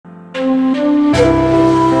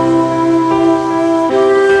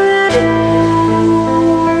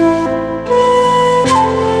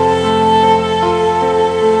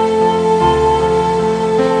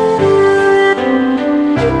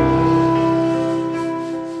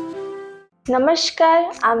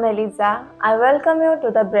Namaskar, I'm Eliza. I welcome you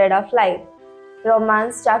to the Bread of Life.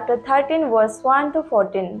 Romans chapter 13 verse 1 to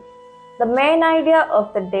 14. The main idea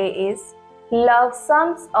of the day is love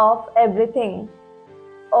sums of everything.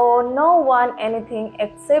 Owe no one anything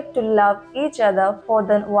except to love each other, for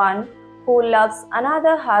the one who loves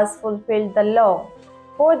another has fulfilled the law.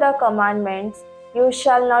 For the commandments, you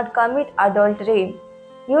shall not commit adultery,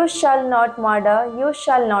 you shall not murder, you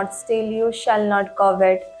shall not steal, you shall not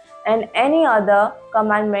covet, and any other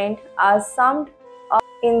commandment are summed up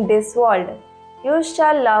in this world. You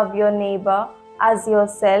shall love your neighbor as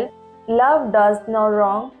yourself. Love does no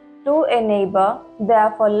wrong to a neighbor,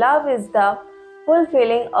 therefore love is the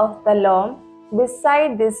fulfilling of the law.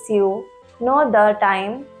 Beside this you know the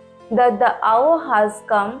time, that the hour has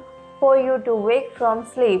come for you to wake from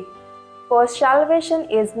sleep. For salvation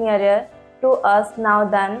is nearer to us now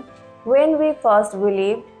than when we first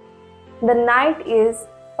believed. The night is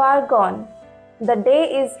far gone, the day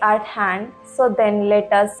is at hand. So then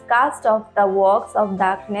let us cast off the works of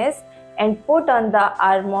darkness and put on the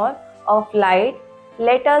armor of light.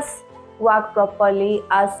 Let us walk properly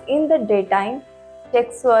as in the daytime,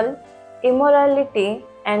 sexual immorality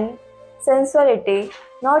and sensuality,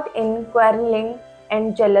 not in quarreling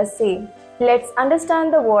and jealousy. Let's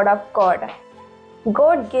understand the word of God.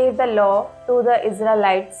 God gave the law to the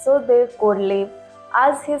Israelites so they could live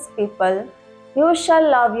as His people. You shall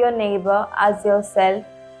love your neighbor as yourself.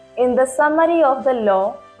 In the summary of the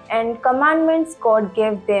law and commandments God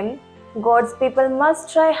gave them, God's people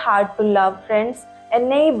must try hard to love friends and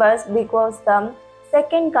neighbors because the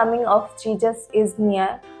second coming of Jesus is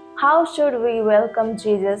near. How should we welcome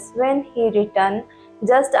Jesus when He returns?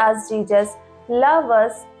 Just as Jesus loved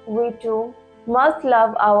us, we too must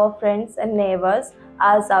love our friends and neighbors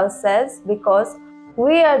as ourselves because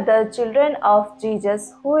we are the children of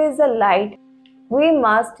Jesus who is the light. We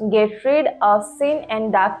must get rid of sin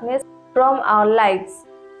and darkness from our lives.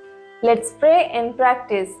 Let's pray and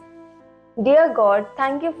practice. Dear God,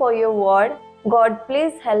 thank you for your word. God,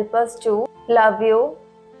 please help us to love you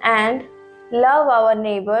and love our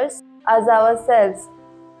neighbors as ourselves.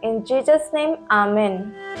 In Jesus' name,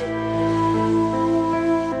 Amen.